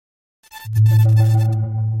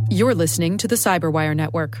You're listening to the Cyberwire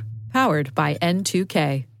Network, powered by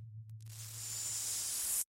N2K.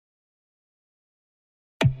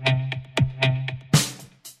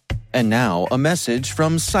 And now, a message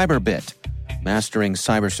from Cyberbit. Mastering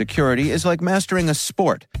cybersecurity is like mastering a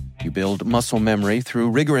sport. You build muscle memory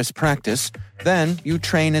through rigorous practice, then you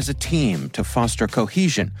train as a team to foster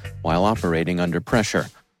cohesion while operating under pressure.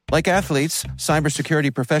 Like athletes,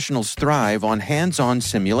 cybersecurity professionals thrive on hands-on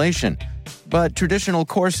simulation. But traditional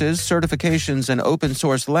courses, certifications, and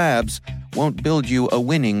open-source labs won't build you a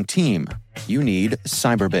winning team. You need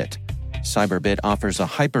Cyberbit. Cyberbit offers a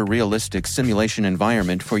hyper-realistic simulation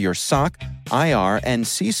environment for your SOC, IR, and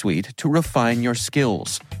C-suite to refine your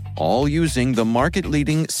skills, all using the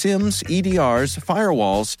market-leading SIMs, EDRs,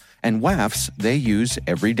 firewalls, and WAFs they use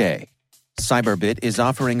every day. Cyberbit is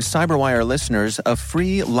offering Cyberwire listeners a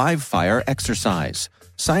free live-fire exercise.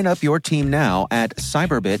 Sign up your team now at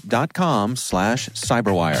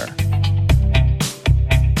cyberbit.com/cyberwire.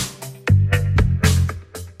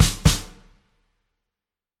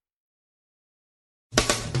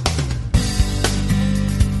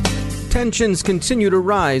 Tensions continue to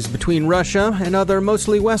rise between Russia and other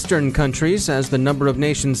mostly Western countries as the number of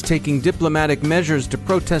nations taking diplomatic measures to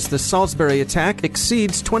protest the Salisbury attack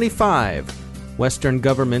exceeds 25. Western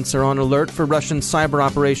governments are on alert for Russian cyber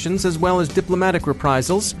operations as well as diplomatic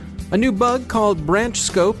reprisals. A new bug called Branch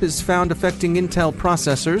Scope is found affecting Intel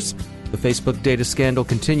processors. The Facebook data scandal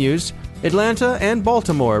continues. Atlanta and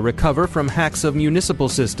Baltimore recover from hacks of municipal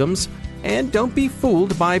systems. And don't be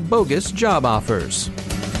fooled by bogus job offers.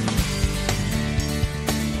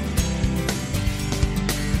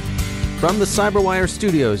 From the Cyberwire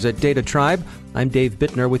studios at Data Tribe, I'm Dave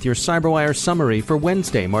Bittner with your Cyberwire summary for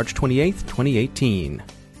Wednesday, March 28, 2018.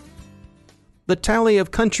 The tally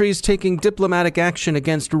of countries taking diplomatic action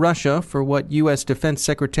against Russia for what U.S. Defense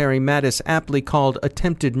Secretary Mattis aptly called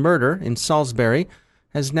attempted murder in Salisbury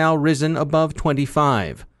has now risen above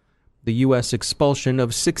 25. The U.S. expulsion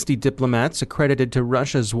of 60 diplomats accredited to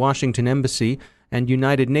Russia's Washington Embassy and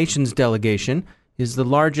United Nations delegation is the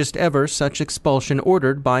largest ever such expulsion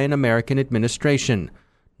ordered by an American administration.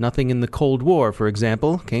 Nothing in the Cold War, for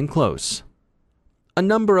example, came close. A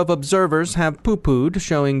number of observers have poo-pooed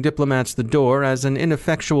showing diplomats the door as an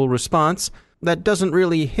ineffectual response that doesn't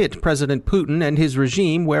really hit President Putin and his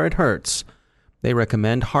regime where it hurts. They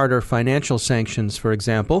recommend harder financial sanctions, for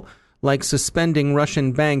example, like suspending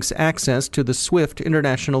Russian banks' access to the SWIFT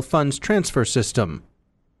international funds transfer system.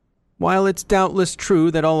 While it's doubtless true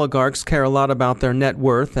that oligarchs care a lot about their net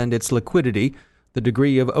worth and its liquidity, the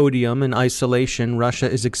degree of odium and isolation Russia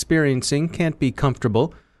is experiencing can't be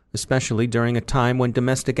comfortable, especially during a time when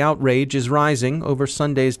domestic outrage is rising over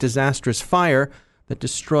Sunday's disastrous fire that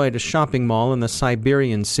destroyed a shopping mall in the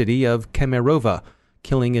Siberian city of Kemerovo,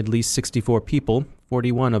 killing at least 64 people,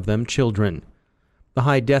 41 of them children. The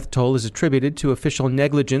high death toll is attributed to official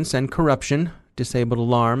negligence and corruption, disabled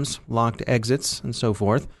alarms, locked exits, and so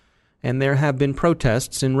forth, and there have been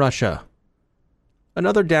protests in Russia.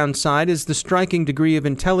 Another downside is the striking degree of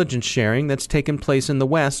intelligence sharing that's taken place in the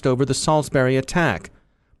West over the Salisbury attack.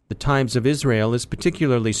 The Times of Israel is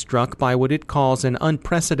particularly struck by what it calls an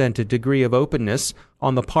unprecedented degree of openness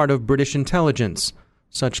on the part of British intelligence.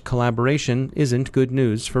 Such collaboration isn't good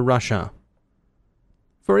news for Russia.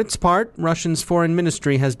 For its part, Russia's foreign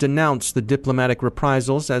ministry has denounced the diplomatic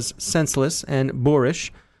reprisals as senseless and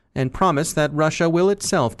boorish, and promised that Russia will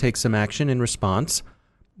itself take some action in response.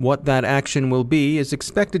 What that action will be is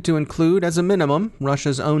expected to include, as a minimum,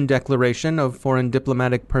 Russia's own declaration of foreign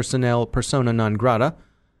diplomatic personnel persona non grata.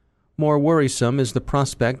 More worrisome is the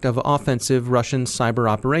prospect of offensive Russian cyber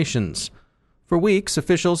operations. For weeks,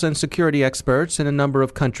 officials and security experts in a number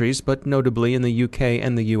of countries, but notably in the UK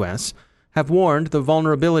and the US, have warned the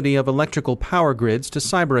vulnerability of electrical power grids to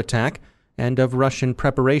cyber attack and of Russian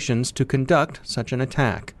preparations to conduct such an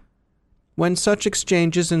attack. When such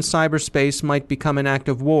exchanges in cyberspace might become an act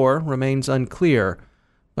of war remains unclear,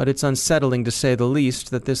 but it's unsettling to say the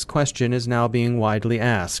least that this question is now being widely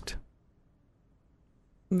asked.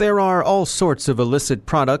 There are all sorts of illicit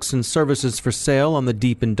products and services for sale on the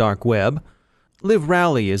deep and dark web. Liv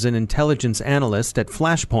Rowley is an intelligence analyst at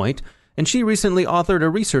Flashpoint, and she recently authored a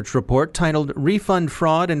research report titled Refund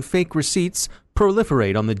Fraud and Fake Receipts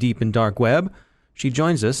Proliferate on the Deep and Dark Web. She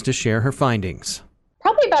joins us to share her findings.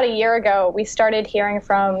 Probably about a year ago, we started hearing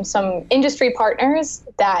from some industry partners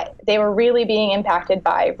that they were really being impacted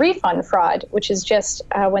by refund fraud, which is just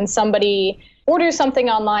when somebody orders something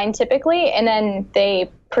online typically, and then they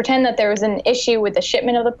pretend that there was an issue with the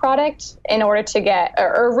shipment of the product in order to get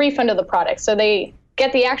a refund of the product. So they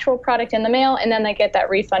get the actual product in the mail, and then they get that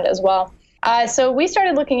refund as well. So we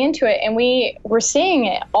started looking into it, and we were seeing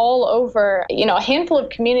it all over, a handful of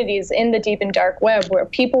communities in the deep and dark web where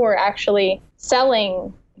people were actually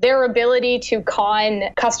selling their ability to con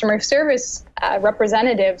customer service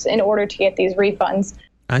representatives in order to get these refunds.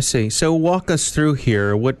 I see. So walk us through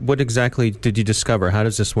here. What exactly did you discover? How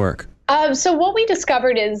does this work? So what we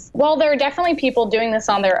discovered is, well, there are definitely people doing this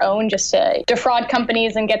on their own just to defraud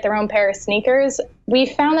companies and get their own pair of sneakers. We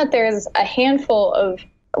found that there's a handful of,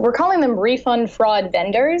 we're calling them refund fraud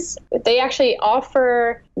vendors. They actually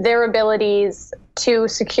offer their abilities to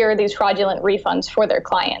secure these fraudulent refunds for their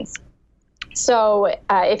clients. So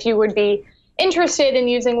if you would be interested in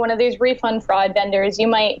using one of these refund fraud vendors, you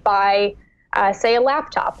might buy, say, a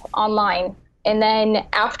laptop online. And then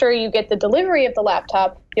after you get the delivery of the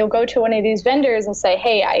laptop, you'll go to one of these vendors and say,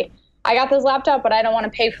 hey, I got this laptop, but I don't want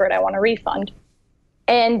to pay for it. I want a refund.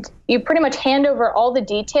 And you pretty much hand over all the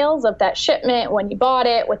details of that shipment, when you bought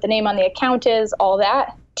it, what the name on the account is, all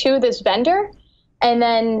that to this vendor. And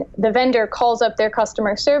then the vendor calls up their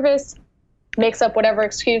customer service, makes up whatever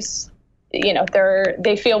excuse,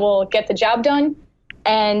 they feel will get the job done.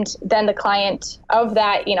 And then the client of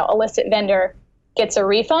that, illicit vendor gets a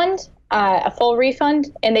refund, a full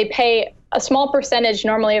refund, and they pay a small percentage,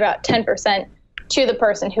 normally about 10%, to the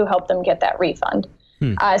person who helped them get that refund.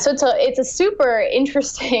 So it's a super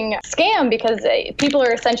interesting scam because people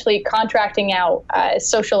are essentially contracting out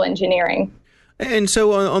social engineering. And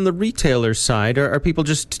so on the retailer side, are people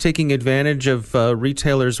just taking advantage of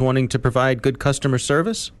retailers wanting to provide good customer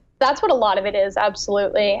service? That's what a lot of it is,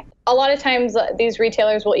 absolutely. A lot of times these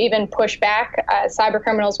retailers will even push back. Cyber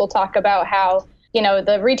criminals will talk about how,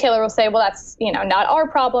 the retailer will say, well, that's, not our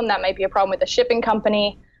problem. That might be a problem with the shipping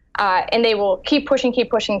company. And they will keep pushing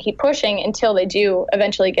until they do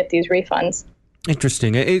eventually get these refunds.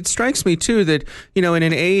 Interesting. It strikes me, too, that, in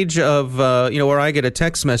an age of, where I get a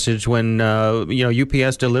text message when,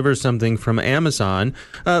 UPS delivers something from Amazon,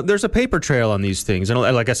 there's a paper trail on these things. And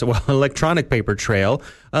like I said, electronic paper trail.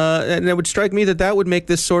 And it would strike me that would make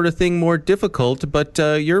this sort of thing more difficult. But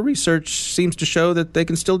your research seems to show that they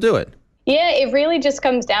can still do it. Yeah, it really just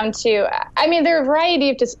comes down to, there are a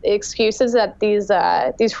variety of excuses that these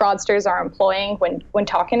fraudsters are employing when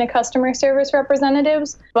talking to customer service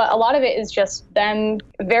representatives. But a lot of it is just them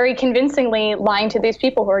very convincingly lying to these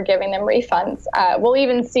people who are giving them refunds. We'll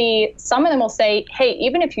even see some of them will say, hey,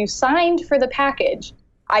 even if you signed for the package,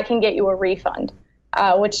 I can get you a refund,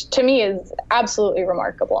 which to me is absolutely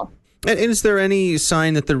remarkable. And is there any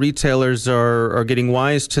sign that the retailers are getting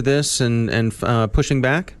wise to this and pushing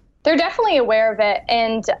back? They're definitely aware of it,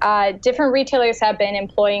 and different retailers have been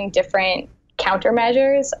employing different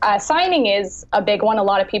countermeasures. Signing is a big one. A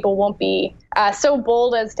lot of people won't be so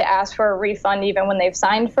bold as to ask for a refund even when they've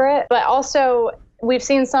signed for it. But also, we've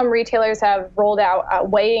seen some retailers have rolled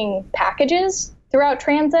out weighing packages throughout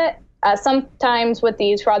transit. Sometimes what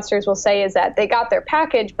these fraudsters will say is that they got their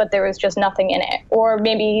package, but there was just nothing in it. Or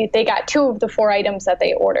maybe they got 2 of the 4 items that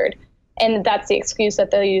they ordered, and that's the excuse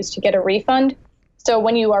that they'll use to get a refund. So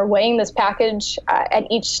when you are weighing this package at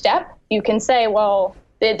each step, you can say, well,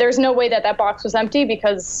 there's no way that box was empty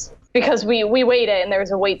because we weighed it and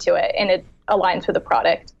there's a weight to it and it aligns with the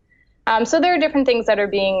product. So there are different things that are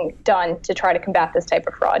being done to try to combat this type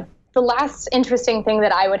of fraud. The last interesting thing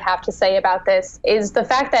that I would have to say about this is the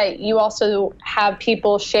fact that you also have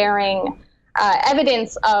people sharing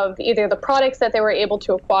evidence of either the products that they were able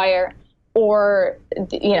to acquire or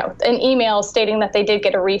an email stating that they did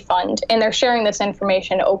get a refund, and they're sharing this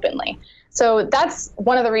information openly. So that's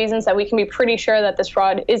one of the reasons that we can be pretty sure that this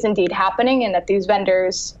fraud is indeed happening and that these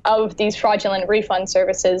vendors of these fraudulent refund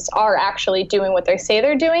services are actually doing what they say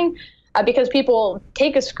they're doing, because people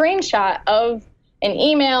take a screenshot of an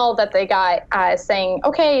email that they got saying,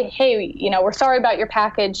 okay, hey, we're sorry about your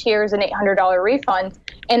package. Here's an $800 refund.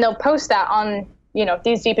 And they'll post that on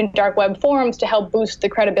these deep and dark web forums to help boost the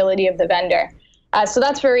credibility of the vendor. So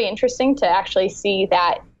that's very interesting to actually see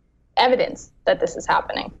that evidence that this is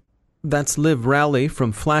happening. That's Liv Rowley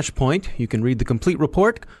from Flashpoint. You can read the complete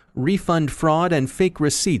report. Refund fraud and fake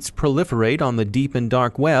receipts proliferate on the deep and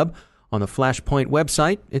dark web. On the Flashpoint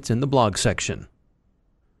website, it's in the blog section.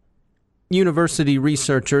 University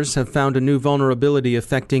researchers have found a new vulnerability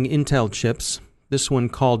affecting Intel chips. This one,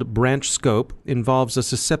 called Branch Scope, involves a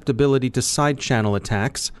susceptibility to side-channel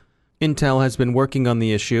attacks. Intel has been working on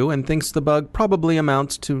the issue and thinks the bug probably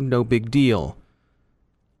amounts to no big deal.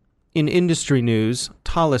 In industry news,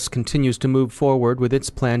 Thales continues to move forward with its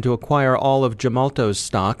plan to acquire all of Gemalto's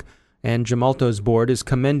stock, and Gemalto's board is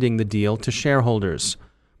commending the deal to shareholders.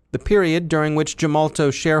 The period during which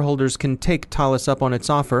Gemalto shareholders can take Thales up on its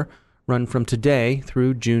offer run from today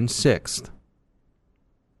through June 6th.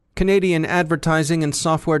 Canadian advertising and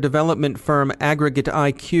software development firm Aggregate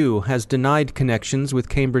IQ has denied connections with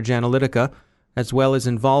Cambridge Analytica, as well as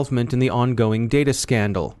involvement in the ongoing data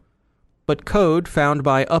scandal. But code found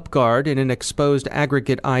by UpGuard in an exposed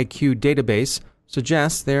Aggregate IQ database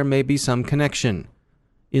suggests there may be some connection.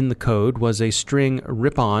 In the code was a string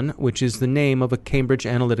Ripon, which is the name of a Cambridge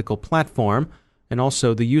Analytical platform, and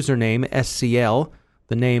also the username SCL,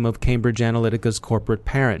 the name of Cambridge Analytica's corporate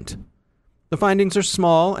parent. The findings are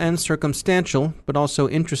small and circumstantial, but also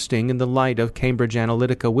interesting in the light of Cambridge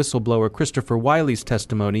Analytica whistleblower Christopher Wiley's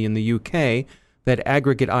testimony in the UK that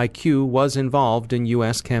Aggregate IQ was involved in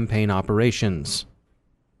U.S. campaign operations.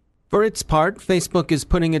 For its part, Facebook is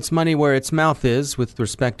putting its money where its mouth is with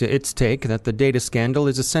respect to its take that the data scandal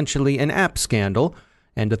is essentially an app scandal,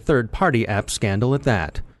 and a third-party app scandal at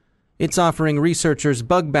that. It's offering researchers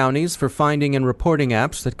bug bounties for finding and reporting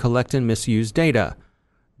apps that collect and misuse data.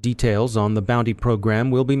 Details on the bounty program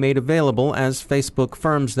will be made available as Facebook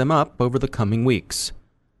firms them up over the coming weeks.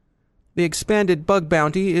 The expanded bug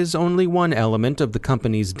bounty is only one element of the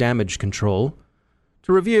company's damage control.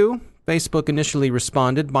 To review, Facebook initially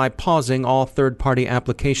responded by pausing all third-party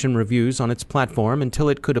application reviews on its platform until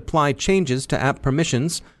it could apply changes to app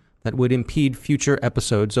permissions that would impede future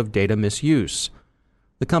episodes of data misuse.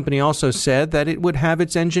 The company also said that it would have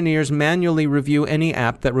its engineers manually review any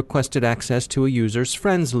app that requested access to a user's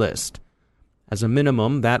friends list. As a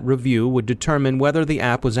minimum, that review would determine whether the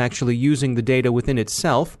app was actually using the data within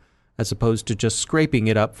itself, as opposed to just scraping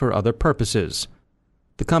it up for other purposes.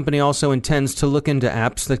 The company also intends to look into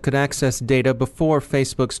apps that could access data before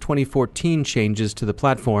Facebook's 2014 changes to the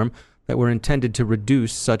platform that were intended to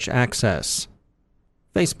reduce such access.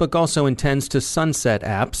 Facebook also intends to sunset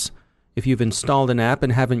apps. If you've installed an app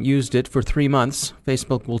and haven't used it for 3 months,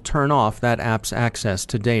 Facebook will turn off that app's access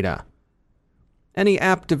to data. Any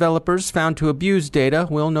app developers found to abuse data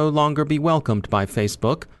will no longer be welcomed by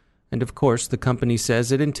Facebook, and of course the company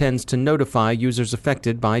says it intends to notify users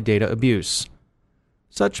affected by data abuse.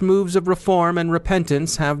 Such moves of reform and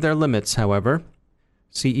repentance have their limits, however.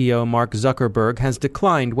 CEO Mark Zuckerberg has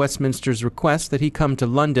declined Westminster's request that he come to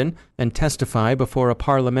London and testify before a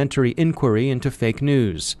parliamentary inquiry into fake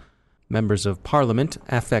news. Members of Parliament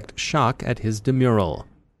affect shock at his demurral.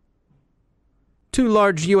 2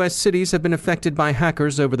 large U.S. cities have been affected by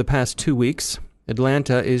hackers over the past 2 weeks.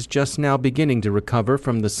 Atlanta is just now beginning to recover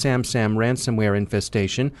from the SamSam ransomware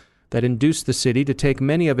infestation that induced the city to take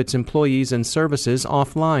many of its employees and services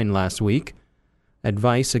offline last week.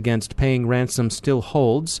 Advice against paying ransom still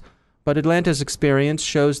holds, but Atlanta's experience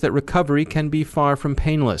shows that recovery can be far from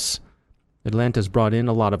painless. Atlanta's brought in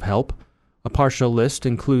a lot of help. A partial list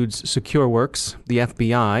includes SecureWorks, the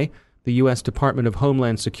FBI, the U.S. Department of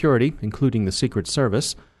Homeland Security, including the Secret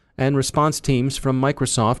Service, and response teams from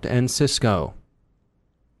Microsoft and Cisco.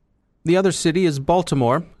 The other city is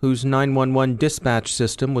Baltimore, whose 911 dispatch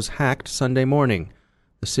system was hacked Sunday morning.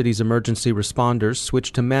 The city's emergency responders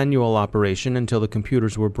switched to manual operation until the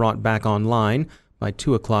computers were brought back online by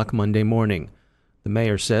 2 o'clock Monday morning. The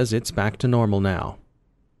mayor says it's back to normal now.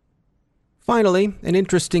 Finally, an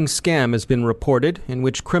interesting scam has been reported in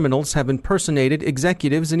which criminals have impersonated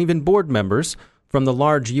executives and even board members from the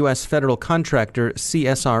large U.S. federal contractor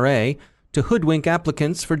CSRA to hoodwink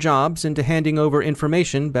applicants for jobs into handing over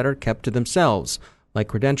information better kept to themselves, like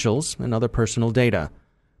credentials and other personal data.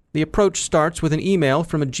 The approach starts with an email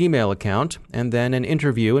from a Gmail account and then an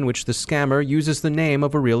interview in which the scammer uses the name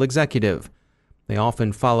of a real executive. They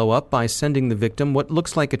often follow up by sending the victim what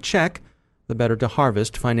looks like a check, the better to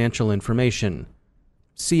harvest financial information.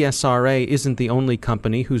 CSRA isn't the only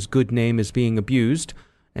company whose good name is being abused,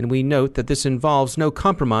 and we note that this involves no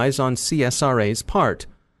compromise on CSRA's part.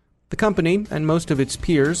 The company and most of its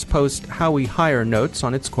peers post how we hire notes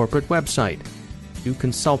on its corporate website. Do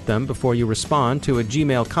consult them before you respond to a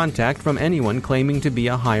Gmail contact from anyone claiming to be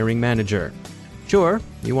a hiring manager. Sure,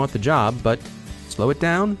 you want the job, but slow it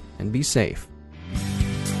down and be safe.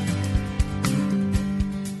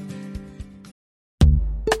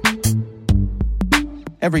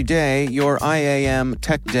 Every day, your IAM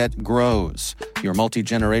tech debt grows. Your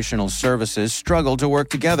multi-generational services struggle to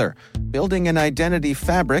work together. Building an identity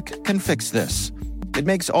fabric can fix this. It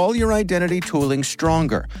makes all your identity tooling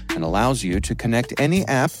stronger and allows you to connect any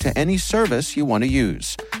app to any service you want to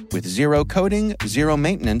use, with zero coding, zero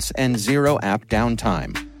maintenance, and zero app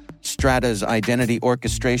downtime. Strata's identity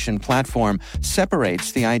orchestration platform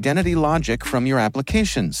separates the identity logic from your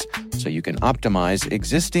applications, so you can optimize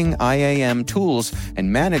existing IAM tools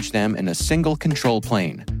and manage them in a single control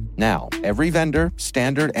plane. Now, every vendor,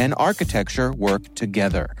 standard, and architecture work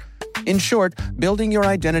together. In short, building your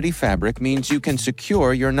identity fabric means you can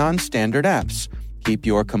secure your non-standard apps, Keep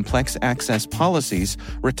your complex access policies,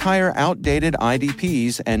 retire outdated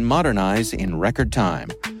IDPs, and modernize in record time.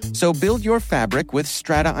 So build your fabric with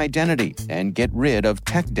Strata Identity and get rid of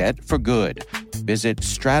tech debt for good. Visit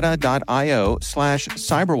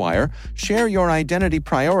strata.io/cyberwire, share your identity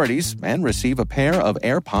priorities, and receive a pair of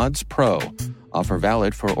AirPods Pro. Offer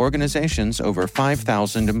valid for organizations over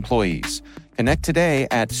 5,000 employees. Connect today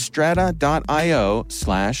at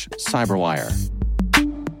strata.io/cyberwire.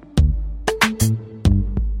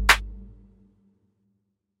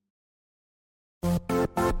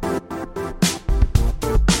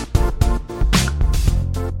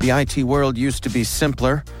 The IT world used to be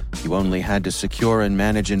simpler. You only had to secure and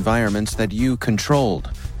manage environments that you controlled.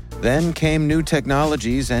 Then came new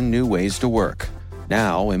technologies and new ways to work.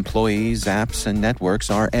 Now, employees, apps, and networks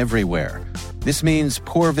are everywhere. This means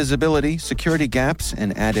poor visibility, security gaps,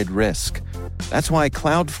 and added risk. That's why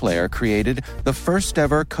Cloudflare created the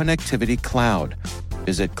first-ever connectivity cloud.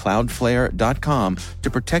 Visit cloudflare.com to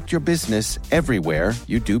protect your business everywhere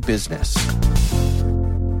you do business.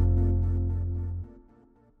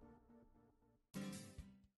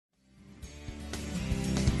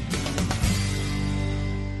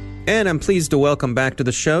 And I'm pleased to welcome back to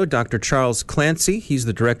the show Dr. Charles Clancy. He's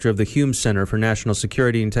the director of the Hume Center for National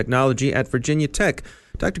Security and Technology at Virginia Tech.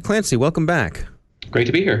 Dr. Clancy, welcome back. Great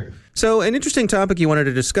to be here. So an interesting topic you wanted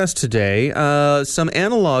to discuss today, some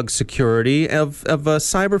analog security of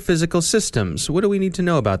cyber physical systems. What do we need to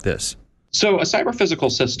know about this? So a cyber physical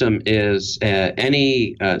system is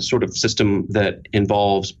any sort of system that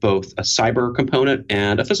involves both a cyber component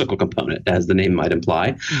and a physical component, as the name might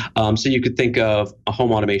imply. So you could think of a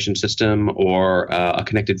home automation system or a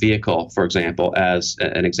connected vehicle, for example, as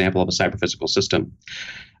an example of a cyber physical system.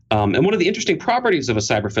 And one of the interesting properties of a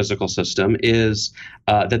cyber physical system is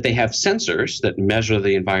that they have sensors that measure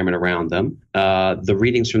the environment around them. The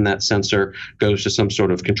readings from that sensor goes to some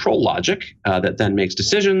sort of control logic that then makes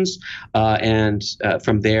decisions and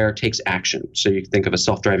from there takes action. So you can think of a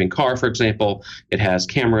self-driving car, for example. It has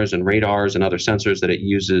cameras and radars and other sensors that it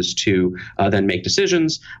uses to then make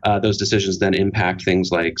decisions. Those decisions then impact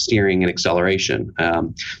things like steering and acceleration.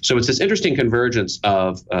 So it's this interesting convergence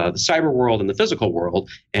of the cyber world and the physical world,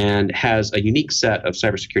 and has a unique set of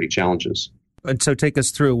cybersecurity challenges. And so take us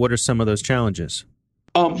through, what are some of those challenges?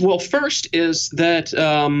 Well, first is that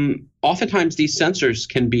oftentimes these sensors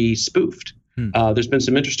can be spoofed. There's been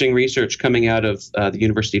some interesting research coming out of the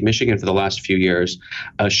University of Michigan for the last few years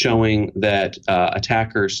showing that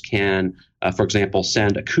attackers can, for example,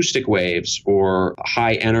 send acoustic waves or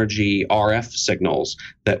high-energy RF signals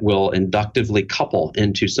that will inductively couple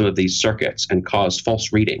into some of these circuits and cause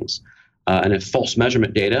false readings. And if false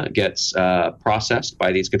measurement data gets processed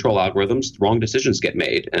by these control algorithms, wrong decisions get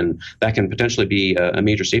made, and that can potentially be a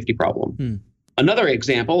major safety problem. Another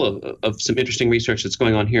example of some interesting research that's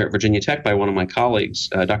going on here at Virginia Tech by one of my colleagues,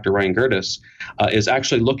 Dr. Ryan Gerdes, is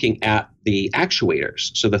actually looking at the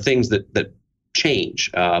actuators, so the things that change,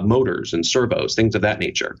 motors and servos, things of that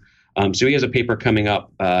nature. So he has a paper coming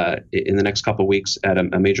up in the next couple of weeks at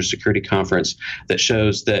a major security conference that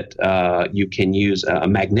shows that you can use a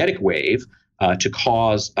magnetic wave to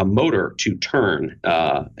cause a motor to turn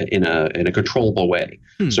in a controllable way.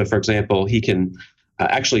 So, for example, he can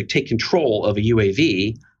actually take control of a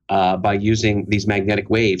UAV by using these magnetic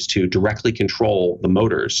waves to directly control the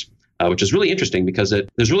motors. Which is really interesting because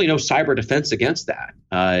there's really no cyber defense against that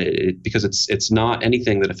because it's not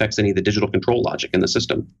anything that affects any of the digital control logic in the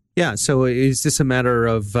system. Yeah, so is this a matter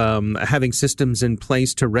of having systems in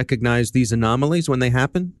place to recognize these anomalies when they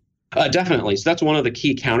happen? Definitely. So that's one of the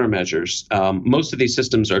key countermeasures. Most of these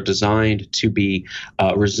systems are designed to be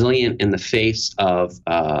resilient in the face of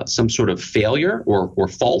some sort of failure or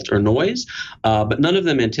fault or noise, but none of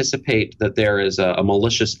them anticipate that there is a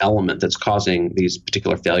malicious element that's causing these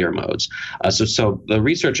particular failure modes. So the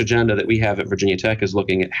research agenda that we have at Virginia Tech is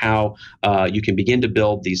looking at how you can begin to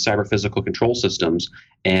build these cyber physical control systems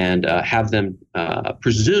and have them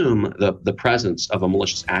presume the presence of a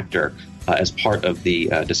malicious actor as part of the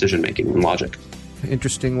decision-making and logic.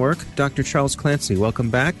 Interesting work. Dr. Charles Clancy,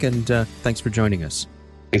 welcome back, and thanks for joining us.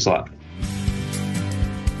 Thanks a lot.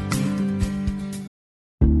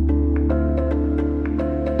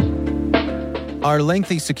 Are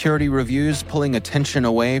lengthy security reviews pulling attention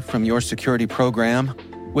away from your security program?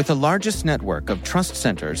 With the largest network of trust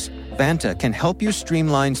centers, Vanta can help you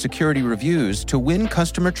streamline security reviews to win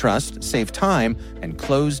customer trust, save time, and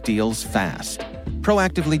close deals fast.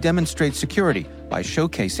 Proactively demonstrate security by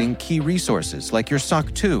showcasing key resources like your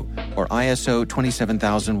SOC 2 or ISO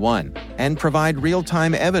 27001 and provide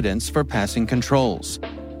real-time evidence for passing controls.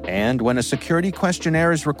 And when a security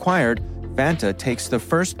questionnaire is required, Vanta takes the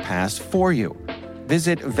first pass for you.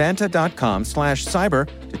 Visit vanta.com/cyber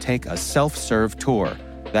to take a self-serve tour.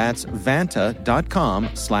 That's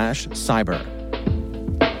vanta.com/cyber.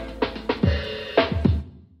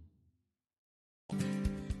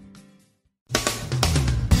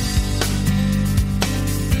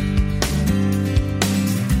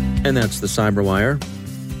 And that's the Cyberwire.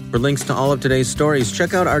 For links to all of today's stories,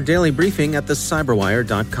 check out our daily briefing at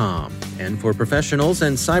thecyberwire.com. And for professionals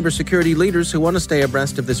and cybersecurity leaders who want to stay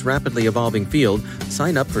abreast of this rapidly evolving field,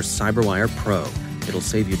 sign up for CyberWire Pro. It'll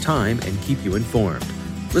save you time and keep you informed.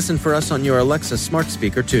 Listen for us on your Alexa smart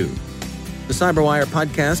speaker, too. The Cyberwire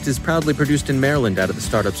podcast is proudly produced in Maryland out of the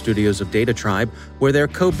startup studios of Data Tribe, where they're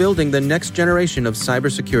co-building the next generation of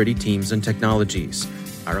cybersecurity teams and technologies.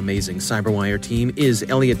 Our amazing Cyberwire team is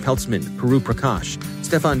Elliot Peltzman, Puru Prakash,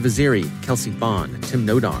 Stefan Vaziri, Kelsey Bond, Tim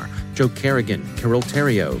Nodar, Joe Kerrigan, Carol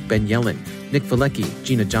Terrio, Ben Yellen, Nick Valecki,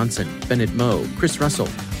 Gina Johnson, Bennett Moe, Chris Russell,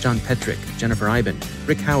 John Petrick, Jennifer Iben,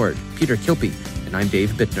 Rick Howard, Peter Kilpie, and I'm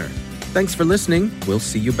Dave Bittner. Thanks for listening. We'll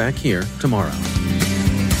see you back here tomorrow.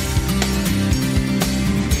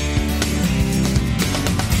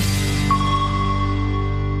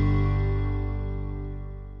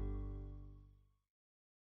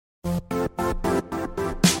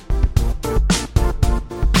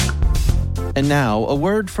 And now, a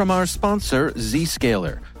word from our sponsor,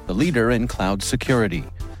 Zscaler, the leader in cloud security.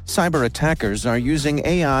 Cyber attackers are using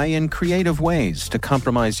AI in creative ways to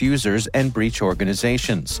compromise users and breach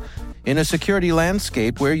organizations. In a security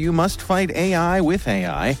landscape where you must fight AI with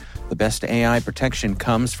AI, the best AI protection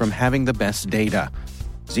comes from having the best data.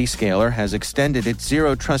 Zscaler has extended its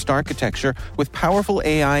Zero Trust architecture with powerful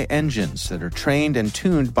AI engines that are trained and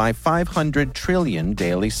tuned by 500 trillion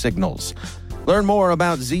daily signals. Learn more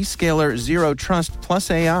about Zscaler Zero Trust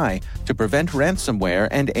Plus AI to prevent ransomware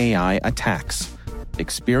and AI attacks.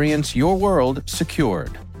 Experience your world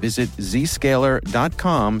secured. Visit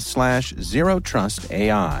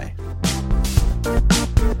zscaler.com/zerotrustai.